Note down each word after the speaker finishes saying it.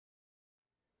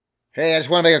Hey, I just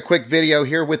want to make a quick video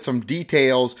here with some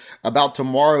details about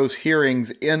tomorrow's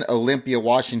hearings in Olympia,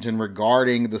 Washington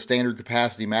regarding the standard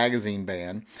capacity magazine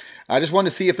ban. I just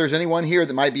wanted to see if there's anyone here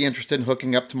that might be interested in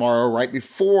hooking up tomorrow right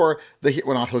before the,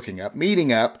 well, not hooking up,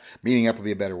 meeting up. Meeting up would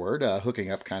be a better word.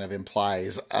 Hooking up kind of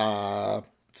implies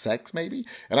sex maybe.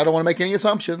 And I don't want to make any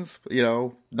assumptions,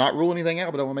 not rule anything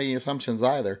out, but I don't want to make any assumptions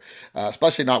either,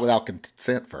 especially not without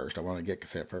consent first. I want to get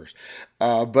consent first.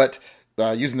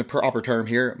 Using the proper term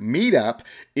here, meetup.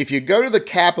 If you go to the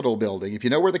Capitol building, if you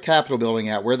know where the Capitol building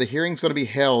at, where the hearing's going to be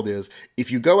held is,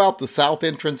 if you go out the south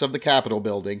entrance of the Capitol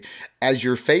building, as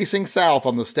you're facing south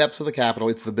on the steps of the Capitol,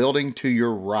 it's the building to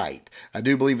your right. I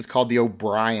do believe it's called the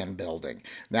O'Brien building.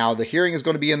 Now, the hearing is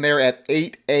going to be in there at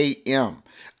 8 a.m.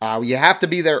 You have to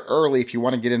be there early if you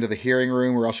want to get into the hearing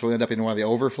room, or else you'll end up in one of the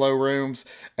overflow rooms.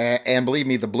 And believe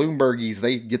me, the Bloombergies,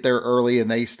 they get there early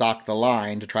and they stock the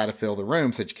line to try to fill the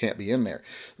room so that you can't be in there.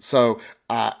 So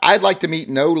I'd like to meet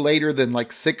no later than like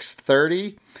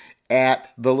 6:30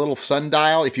 at the little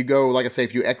sundial. If you go, like I say,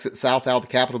 if you exit south out of the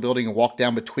Capitol building and walk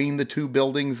down between the two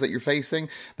buildings that you're facing,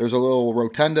 there's a little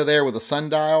rotunda there with a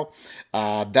sundial.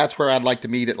 That's where I'd like to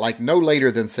meet at like no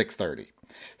later than 6:30.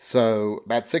 So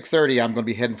about 6:30, I'm going to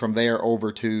be heading from there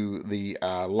over to the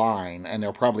line, and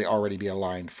there'll probably already be a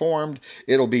line formed.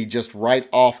 It'll be just right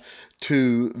off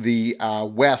to the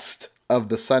west of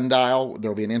the sundial.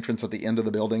 There'll be an entrance at the end of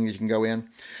the building that you can go in.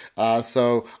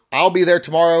 So I'll be there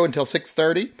tomorrow until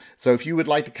 6:30. So if you would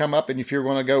like to come up and if you're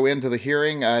going to go into the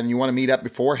hearing and you want to meet up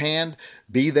beforehand,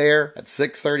 be there at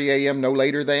 6:30 a.m., no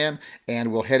later than,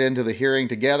 and we'll head into the hearing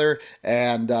together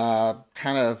and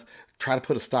kind of try to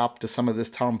put a stop to some of this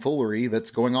tomfoolery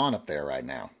that's going on up there right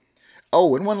now.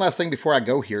 Oh, and one last thing before I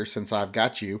go here, since I've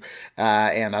got you,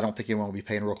 and I don't think anyone will be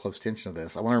paying real close attention to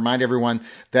this. I want to remind everyone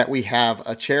that we have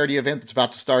a charity event that's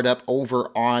about to start up over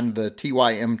on the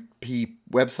TYMP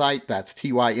website. That's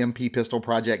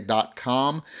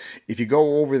TYMPpistolproject.com. If you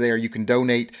go over there, you can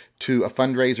donate to a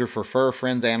fundraiser for Fur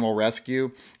Friends Animal Rescue.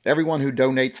 Everyone who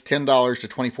donates $10 to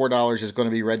 $24 is going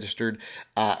to be registered,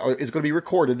 or is going to be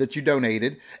recorded that you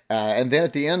donated. And then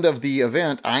at the end of the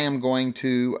event, I am going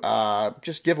to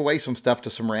just give away some stuff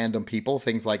to some random people.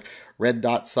 Things like Red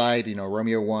Dot Sight,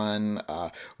 Romeo 1,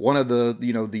 one of the,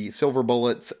 the silver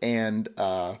bullets and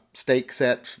stake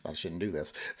set. I shouldn't do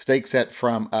this. Stake set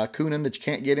from Coonan that you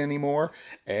can't get anymore.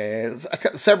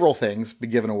 Several things be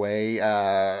given away.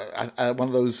 One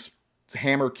of those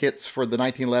hammer kits for the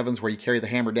 1911s where you carry the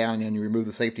hammer down and you remove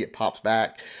the safety, it pops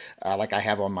back, like I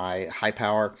have on my high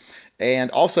power.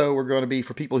 And also, we're going to be,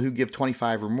 for people who give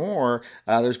 25 or more,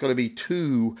 there's going to be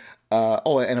two,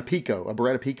 and a Pico. A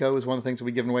Beretta Pico is one of the things that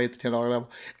we give away at the $10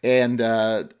 level. And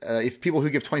if people who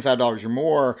give $25 or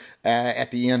more,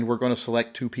 at the end, we're going to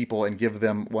select two people and give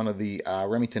them one of the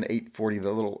Remington 840,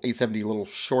 the little 870 little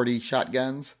shorty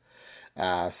shotguns.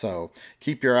 So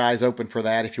keep your eyes open for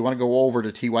that. If you want to go over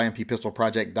to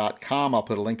TYMPpistolproject.com, I'll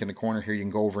put a link in the corner here. You can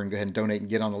go over and go ahead and donate and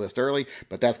get on the list early,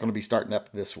 but that's going to be starting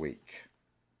up this week.